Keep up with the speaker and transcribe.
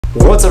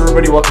What's up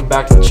everybody, welcome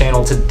back to the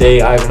channel. Today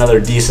I have another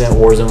decent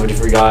Warzone video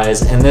for you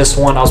guys. In this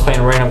one I was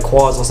playing random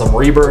quads on some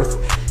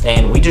Rebirth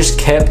and we just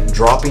kept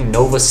dropping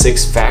Nova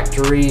 6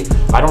 Factory.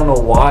 I don't know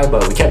why,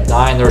 but we kept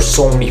dying. There's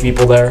so many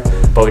people there,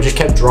 but we just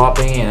kept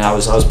dropping and I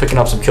was picking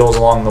up some kills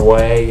along the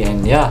way,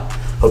 and yeah,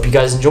 hope you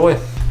guys enjoy.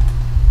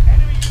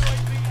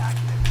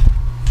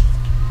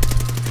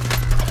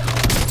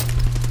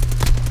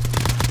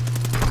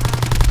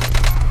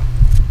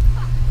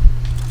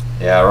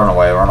 Yeah, run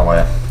away, run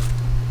away.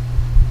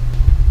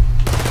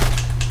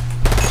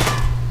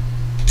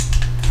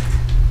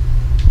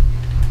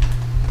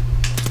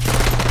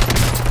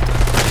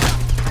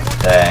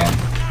 Dang,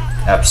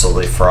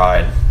 absolutely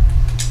fried.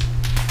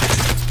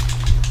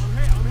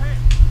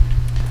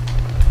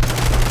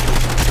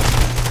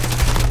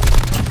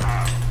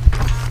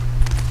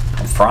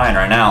 I'm frying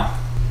right now.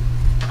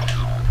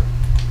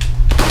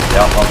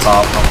 Yep, up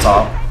top, up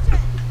top.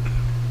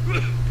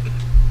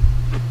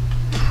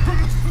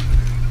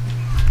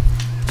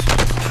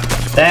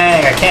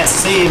 Dang, I can't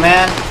see,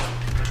 man.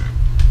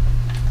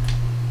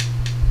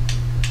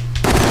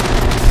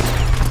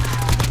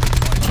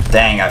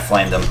 Dang, I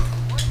flamed him.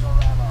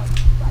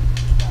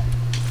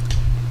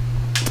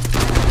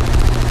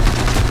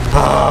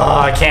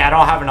 I can't, I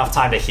don't have enough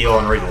time to heal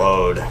and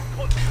reload.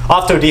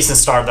 Off to a decent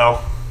start though.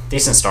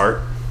 Decent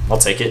start. I'll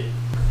take it.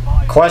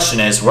 Question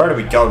is, where do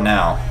we go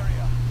now?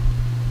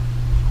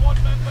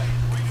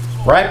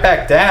 Right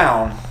back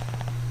down?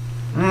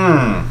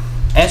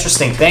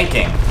 Interesting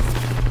thinking.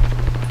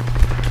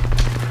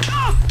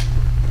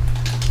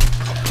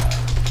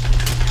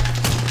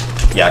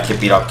 Yeah, get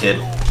beat up, kid.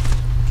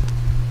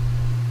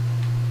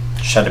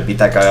 Just had to beat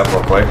that guy up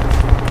real quick.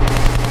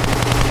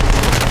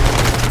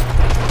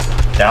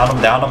 Down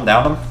him, down him,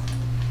 down him.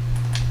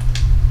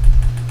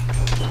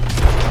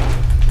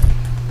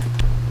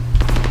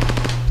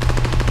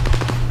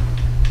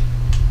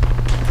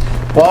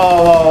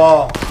 Whoa, whoa,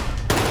 whoa.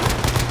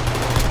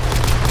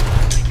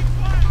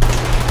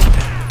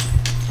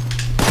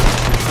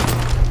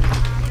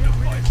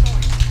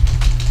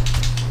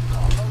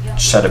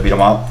 Just had to beat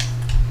him up.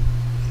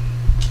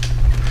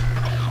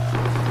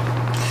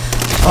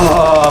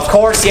 Of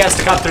course he has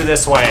to cut through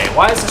this way.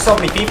 Why is there so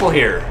many people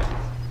here?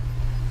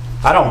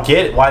 I don't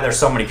get why there's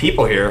so many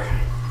people here.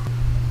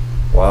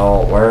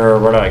 Well, where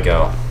do I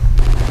go?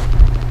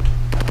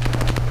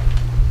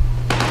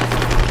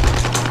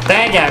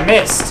 Dang it, I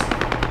missed.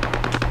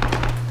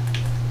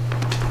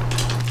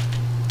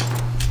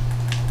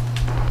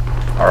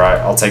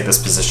 Alright, I'll take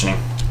this positioning.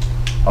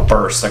 A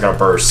burst, I got a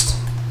burst.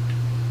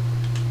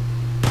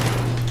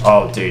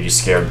 Oh dude, you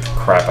scared the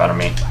crap out of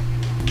me.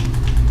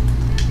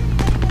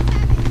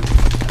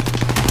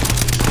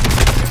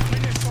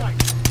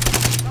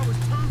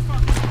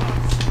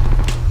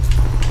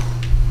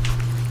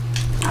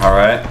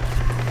 Alright.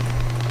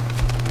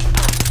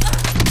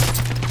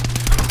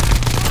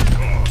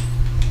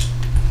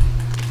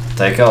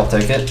 Take it, I'll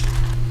take it.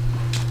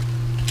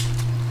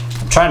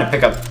 I'm trying to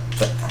pick up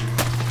the...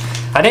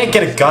 I didn't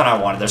get a gun I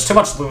wanted. There's too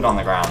much loot on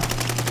the ground.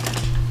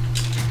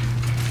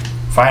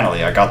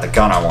 Finally, I got the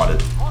gun I wanted.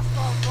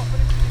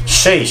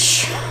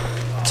 Sheesh.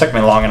 Took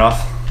me long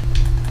enough.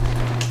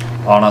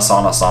 On us,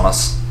 on us, on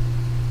us.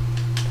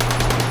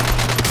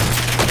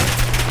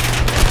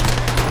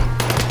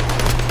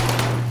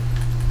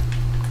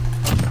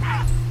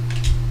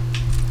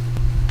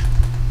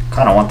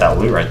 Kinda want that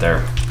loot right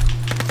there.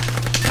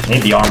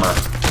 Need the armor.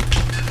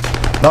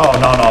 No,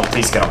 no, no,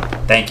 please get him.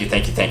 Thank you,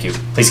 thank you, thank you.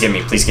 Please give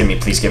me, please give me,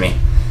 please give me.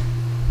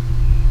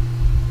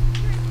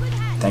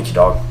 Thank you,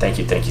 dog. Thank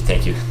you, thank you,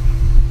 thank you.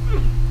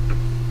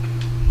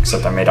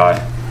 Except I may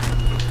die.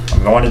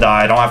 I'm going to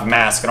die. I don't have a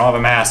mask. I don't have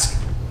a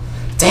mask.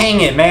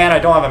 Dang it, man. I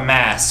don't have a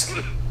mask.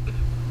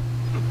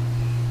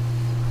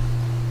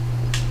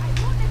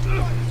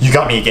 You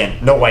got me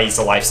again. No way he's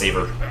a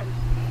lifesaver.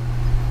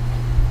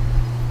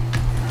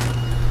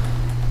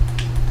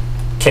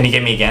 Can he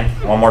get me again?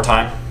 One more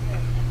time?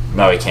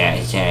 No, he can't.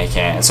 He can't. He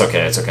can't. It's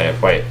okay. It's okay.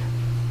 Wait.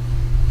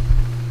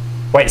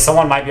 Wait,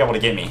 someone might be able to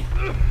get me.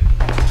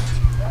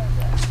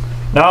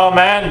 No,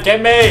 man.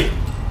 Get me!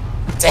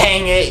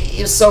 Dang it.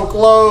 He's so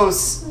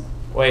close.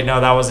 Wait,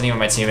 no, that wasn't even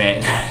my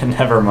teammate.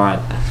 Never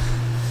mind.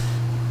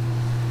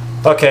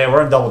 Okay,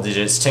 we're in double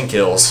digits. 10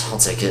 kills. I'll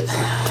take it.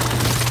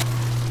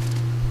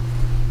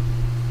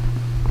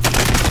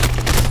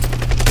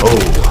 Oh.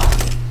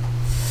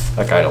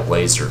 That guy had a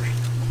laser.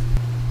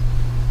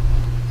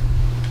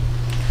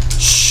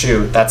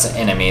 Shoot, that's an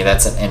enemy,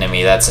 that's an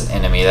enemy, that's an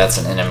enemy, that's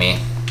an enemy.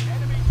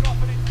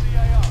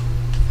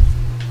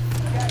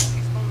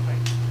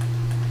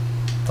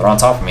 They're on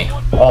top of me,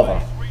 all of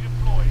them.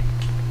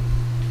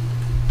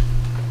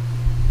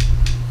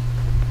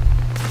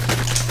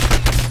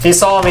 He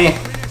saw me.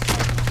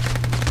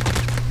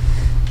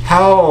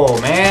 How,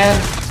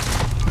 man?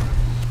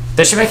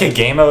 They should make a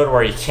game mode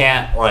where you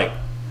can't, like,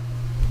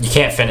 you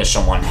can't finish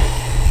someone.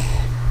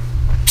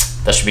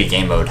 That should be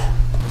game mode.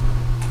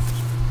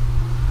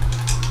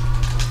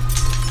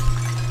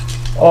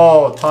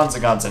 Oh, tons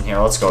of guns in here.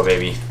 Let's go,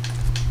 baby.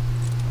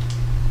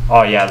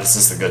 Oh, yeah, this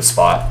is the good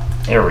spot.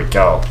 Here we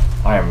go.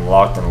 I am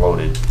locked and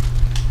loaded.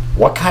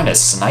 What kind of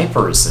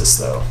sniper is this,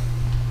 though?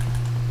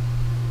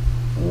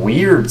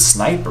 Weird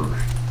sniper.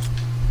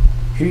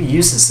 Who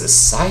uses this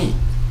sight?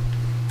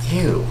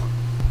 Ew.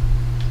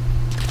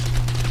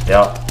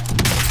 Yep.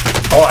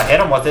 Oh, I hit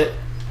him with it.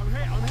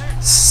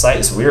 Sight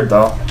is weird,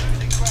 though.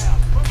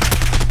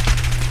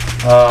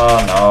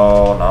 Oh,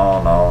 no,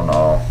 no, no,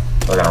 no.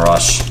 They're gonna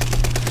rush.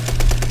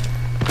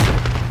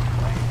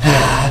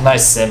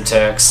 Nice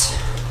Simtex.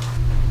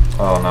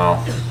 Oh,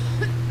 no.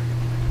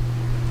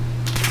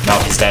 No,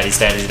 he's dead, he's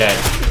dead, he's dead.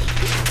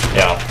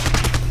 Yeah.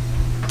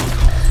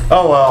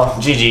 Oh, well,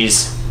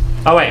 GG's.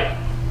 Oh, wait.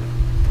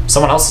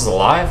 Someone else is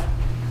alive?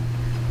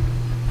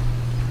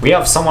 We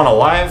have someone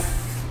alive?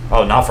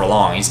 Oh, not for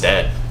long. He's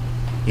dead.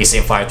 You see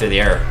him fly through the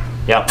air.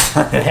 Yep.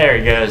 There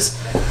he goes.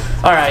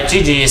 Alright,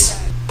 GG's.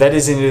 That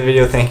is the end of the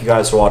video. Thank you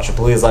guys for watching.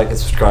 Please like and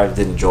subscribe if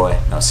you did enjoy.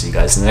 And I'll see you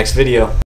guys in the next video.